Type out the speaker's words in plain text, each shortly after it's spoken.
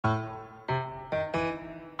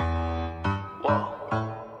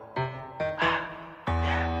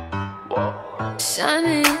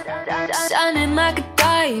shining, shining like a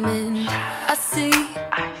diamond. I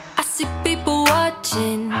see people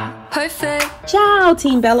watching. Perfect. Ciao,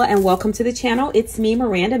 Team Bella, and welcome to the channel. It's me,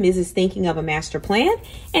 Miranda, Mrs. Thinking of a Master Plan,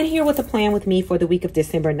 and here with a plan with me for the week of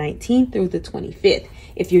December 19th through the 25th.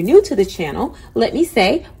 If you're new to the channel, let me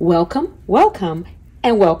say welcome, welcome,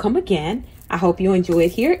 and welcome again. I hope you enjoy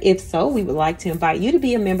it here. If so, we would like to invite you to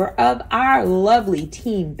be a member of our lovely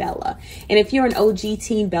Team Bella. And if you're an OG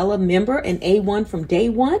Team Bella member and A1 from day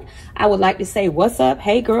one, I would like to say, what's up?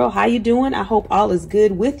 Hey girl, how you doing? I hope all is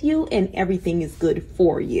good with you and everything is good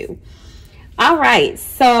for you. All right,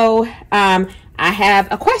 so I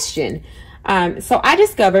have a question. So I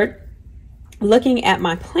discovered looking at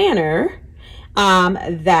my planner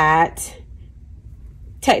that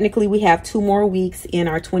technically we have 2 more weeks in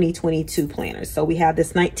our 2022 planner. So we have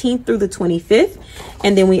this 19th through the 25th,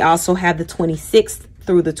 and then we also have the 26th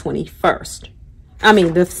through the 21st. I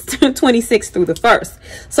mean, the 26th through the 1st.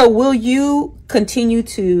 So will you continue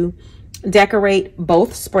to decorate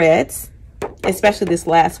both spreads, especially this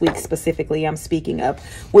last week specifically I'm speaking of?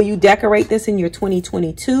 Will you decorate this in your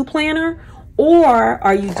 2022 planner, or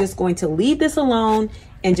are you just going to leave this alone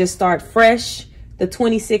and just start fresh the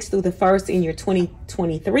 26th through the 1st in your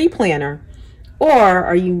 2023 planner? Or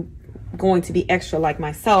are you going to be extra like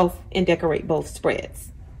myself and decorate both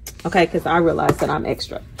spreads? Okay, because I realize that I'm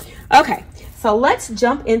extra. Okay, so let's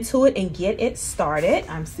jump into it and get it started.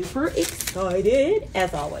 I'm super excited,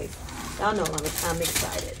 as always. Y'all know I'm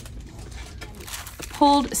excited.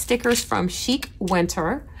 Pulled stickers from Chic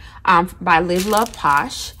Winter by Live Love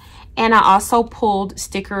Posh. And I also pulled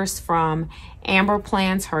stickers from Amber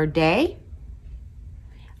Plans Her Day,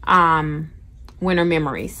 Winter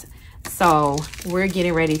Memories. So we're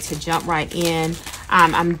getting ready to jump right in.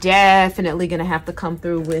 I'm definitely gonna have to come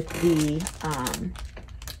through with the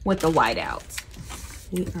whiteouts.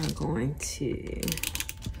 We are going to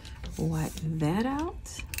wipe that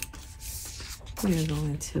out. We're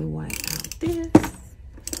going to wipe out this.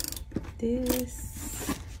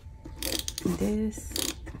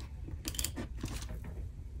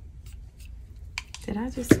 Did I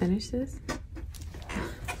just finish this?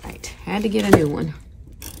 Right, had to get a new one.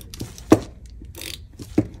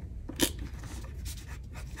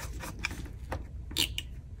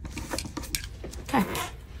 Okay.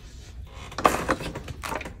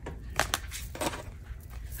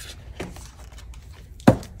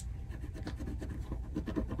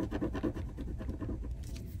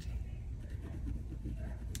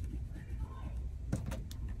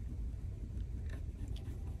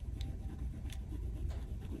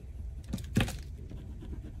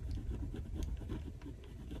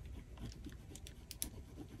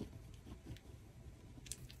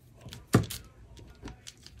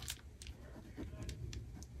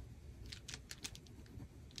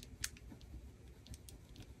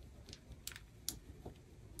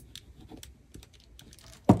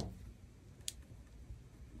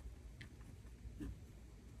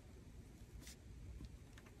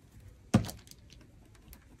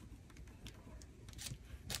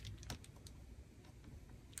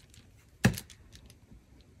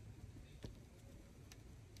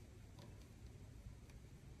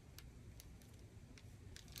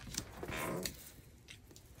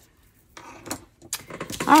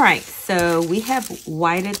 All right, so we have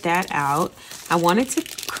whited that out. I wanted to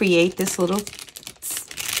create this little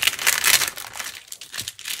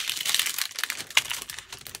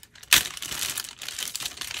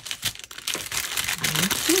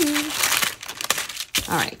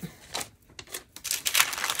all right.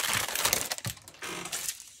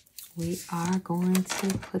 We are going to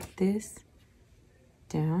put this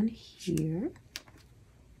down here.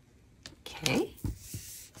 Okay.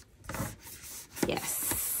 Yes.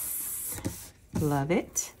 Love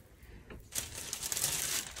it.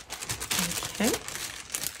 Okay.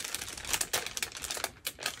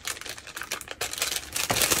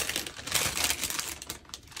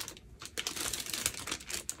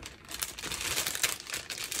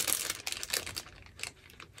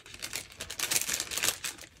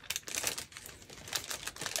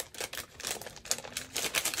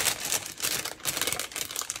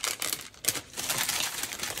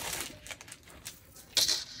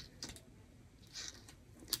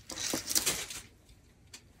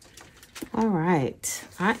 All right,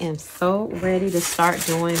 I am so ready to start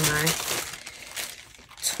doing my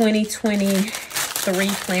 2023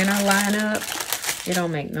 planner lineup. It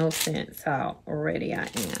don't make no sense how ready I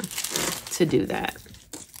am to do that.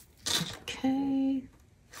 Okay,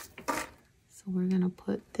 so we're gonna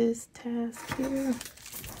put this task here.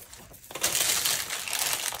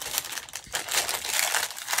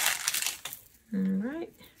 All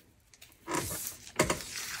right.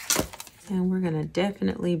 And we're gonna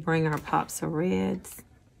definitely bring our pops of reds.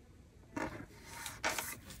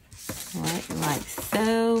 Right, like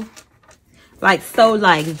so. Like so,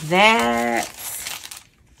 like that.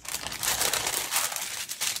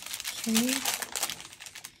 Okay.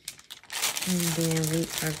 And then we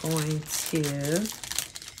are going to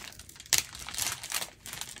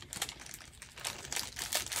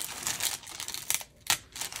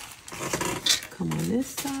come on this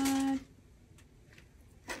side.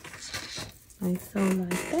 Like so, like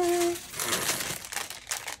that.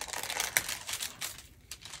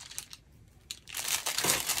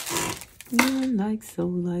 And like so,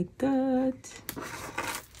 like that.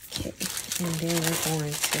 Okay, and then we're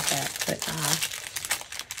going to have put our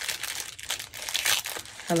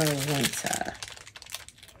color winter.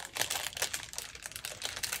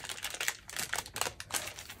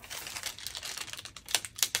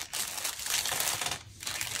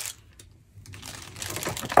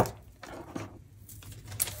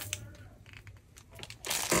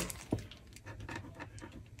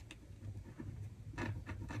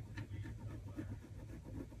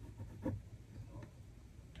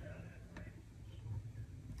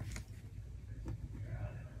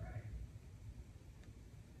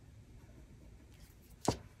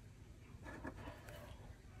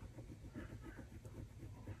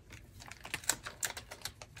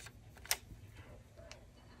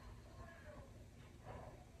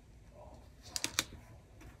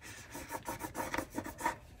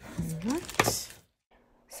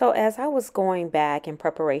 So as I was going back in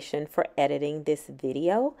preparation for editing this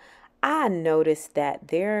video, I noticed that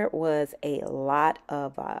there was a lot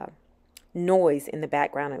of noise in the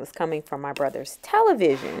background. It was coming from my brother's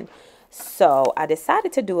television. So I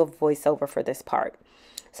decided to do a voiceover for this part.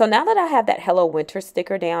 So now that I have that Hello Winter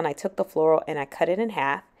sticker down, I took the floral and I cut it in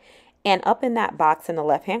half. And up in that box in the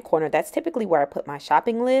left-hand corner, that's typically where I put my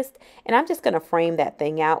shopping list. And I'm just going to frame that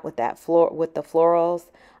thing out with that with the florals.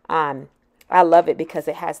 I love it because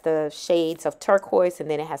it has the shades of turquoise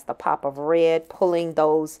and then it has the pop of red, pulling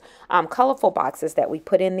those colorful boxes that we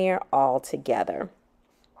put in there all together.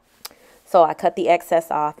 So I cut the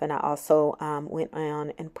excess off and I also went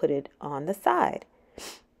on and put it on the side.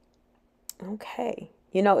 Okay.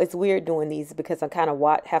 You know, it's weird doing these because I kind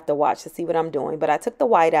of have to watch to see what I'm doing. But I took the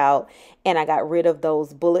white out and I got rid of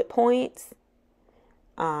those bullet points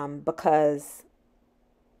because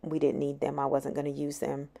we didn't need them. I wasn't going to use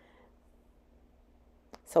them.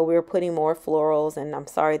 So we're putting more florals, and I'm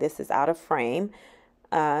sorry this is out of frame,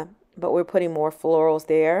 but we're putting more florals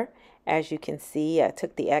there. As you can see, I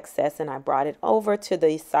took the excess and I brought it over to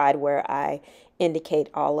the side where I indicate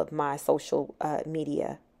all of my social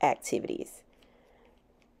media activities.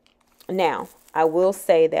 Now, I will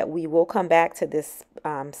say that we will come back to this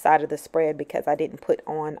side of the spread because I didn't put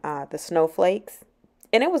on the snowflakes.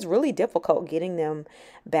 And it was really difficult getting them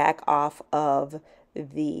back off of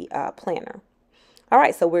the planner. All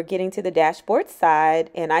right, so we're getting to the dashboard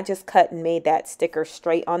side, and I just cut and made that sticker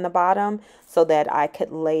straight on the bottom so that I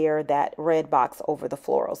could layer that red box over the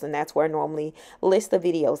florals. And that's where I normally list the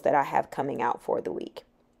videos that I have coming out for the week.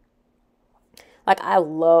 Like, I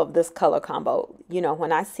love this color combo. You know,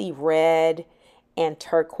 when I see red and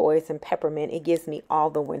turquoise and peppermint, it gives me all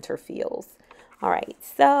the winter feels. All right,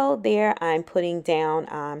 so there I'm putting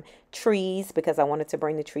down trees because I wanted to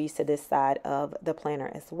bring the trees to this side of the planner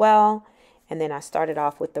as well. And then I started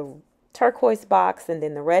off with the turquoise box and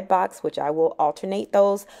then the red box, which I will alternate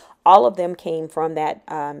those. All of them came from that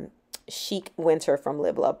Chic Winter from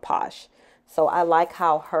Live Love Posh. So I like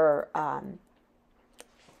how her all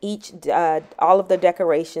of the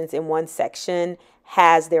decorations in one section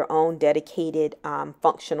has their own dedicated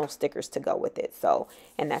functional stickers to go with it. So,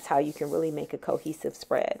 and that's how you can really make a cohesive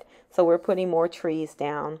spread. So we're putting more trees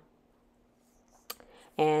down.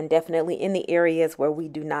 And definitely in the areas where we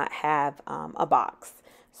do not have a box.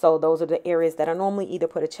 So those are the areas that I normally either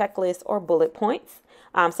put a checklist or bullet points.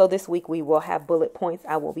 So this week we will have bullet points.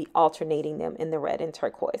 I will be alternating them in the red and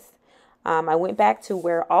turquoise. I went back to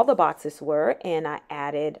where all the boxes were and I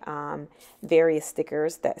added various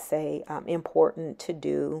stickers that say important to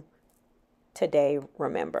do today,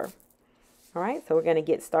 remember. All right, so we're going to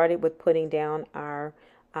get started with putting down our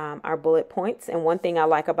bullet points. And one thing I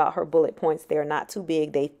like about her bullet points, they're not too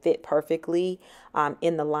big. They fit perfectly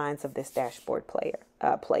in the lines of this dashboard planner.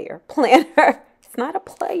 It's not a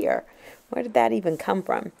player. Where did that even come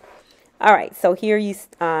from? All right, so here you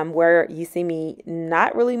where you see me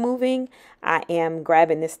not really moving, I am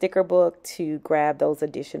grabbing the sticker book to grab those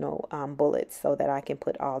additional bullets so that I can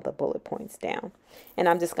put all the bullet points down. And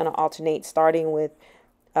I'm just going to alternate starting with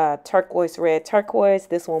turquoise, red, turquoise.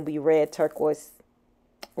 This one will be red, turquoise,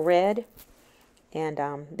 red. and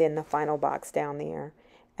then the final box down there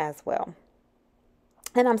as well.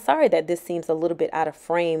 And I'm sorry that this seems a little bit out of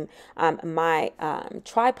frame. My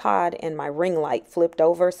tripod and my ring light flipped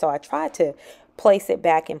over, so I tried to place it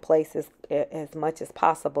back in place as much as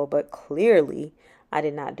possible, but clearly I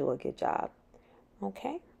did not do a good job.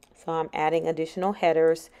 Okay, so I'm adding additional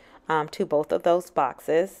headers to both of those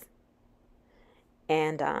boxes.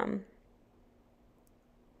 And I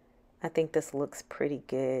think this looks pretty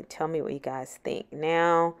good. Tell me what you guys think.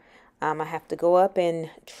 Now, I have to go up and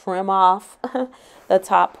trim off the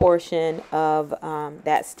top portion of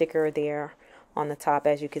that sticker there on the top.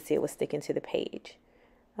 As you can see, it was sticking to the page.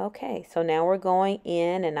 Okay, so now we're going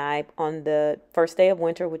in, and on the first day of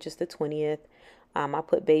winter, which is the 20th, I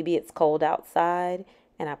put "Baby, It's Cold Outside,"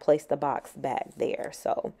 and I placed the box back there.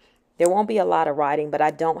 So there won't be a lot of writing, but I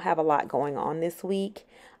don't have a lot going on this week.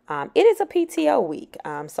 It is a PTO week,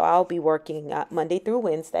 so I'll be working Monday through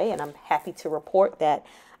Wednesday, and I'm happy to report that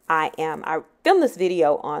I filmed this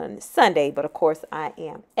video on Sunday, but of course I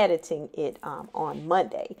am editing it on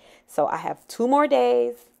Monday. So I have 2 more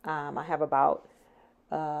days. I have about,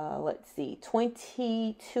 let's see,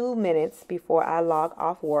 22 minutes before I log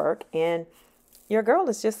off work, and your girl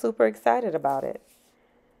is just super excited about it.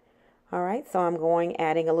 All right, so I'm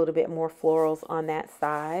adding a little bit more florals on that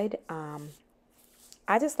side.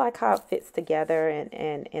 I just like how it fits together,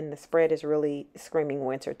 and the spread is really screaming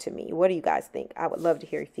winter to me. What do you guys think? I would love to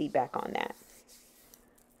hear your feedback on that.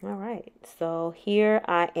 All right, so here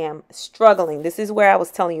I am struggling. This is where I was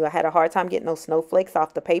telling you I had a hard time getting those snowflakes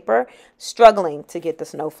off the paper, struggling to get the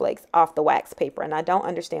snowflakes off the wax paper, and I don't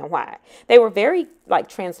understand why. They were very like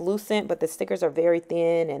translucent, but the stickers are very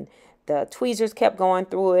thin, and the tweezers kept going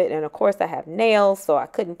through it, and of course I have nails, so I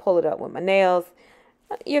couldn't pull it up with my nails.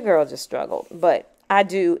 Your girl just struggled, but I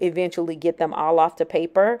do eventually get them all off the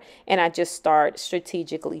paper, and I just start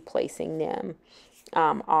strategically placing them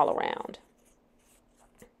all around.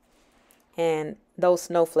 And those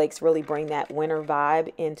snowflakes really bring that winter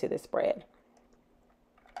vibe into the spread.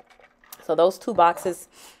 So those 2 boxes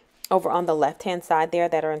over on the left-hand side there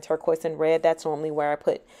that are in turquoise and red, that's normally where I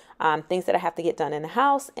put things that I have to get done in the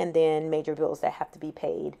house, and then major bills that have to be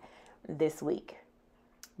paid this week.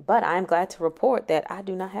 But I'm glad to report that I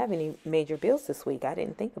do not have any major bills this week. I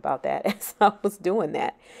didn't think about that as I was doing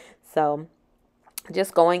that. So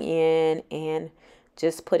just going in and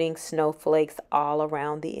just putting snowflakes all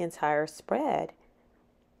around the entire spread.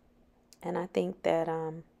 And I think that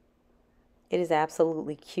it is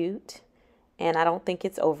absolutely cute. And I don't think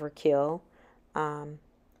it's overkill.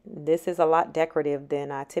 This is a lot decorative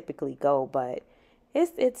than I typically go, but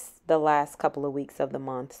it's the last couple of weeks of the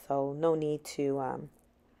month, so no need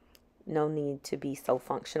to be so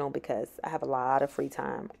functional because I have a lot of free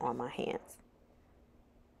time on my hands.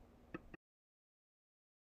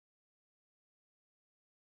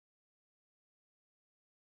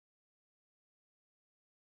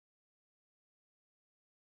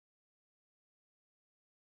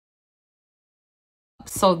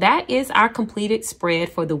 So that is our completed spread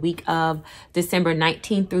for the week of December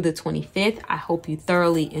 19th through the 25th. I hope you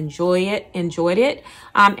thoroughly enjoyed it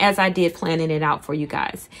as I did planning it out for you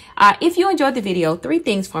guys. If you enjoyed the video, 3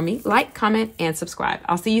 things for me: like, comment, and subscribe.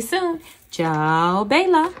 I'll see you soon. Ciao,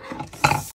 Bella.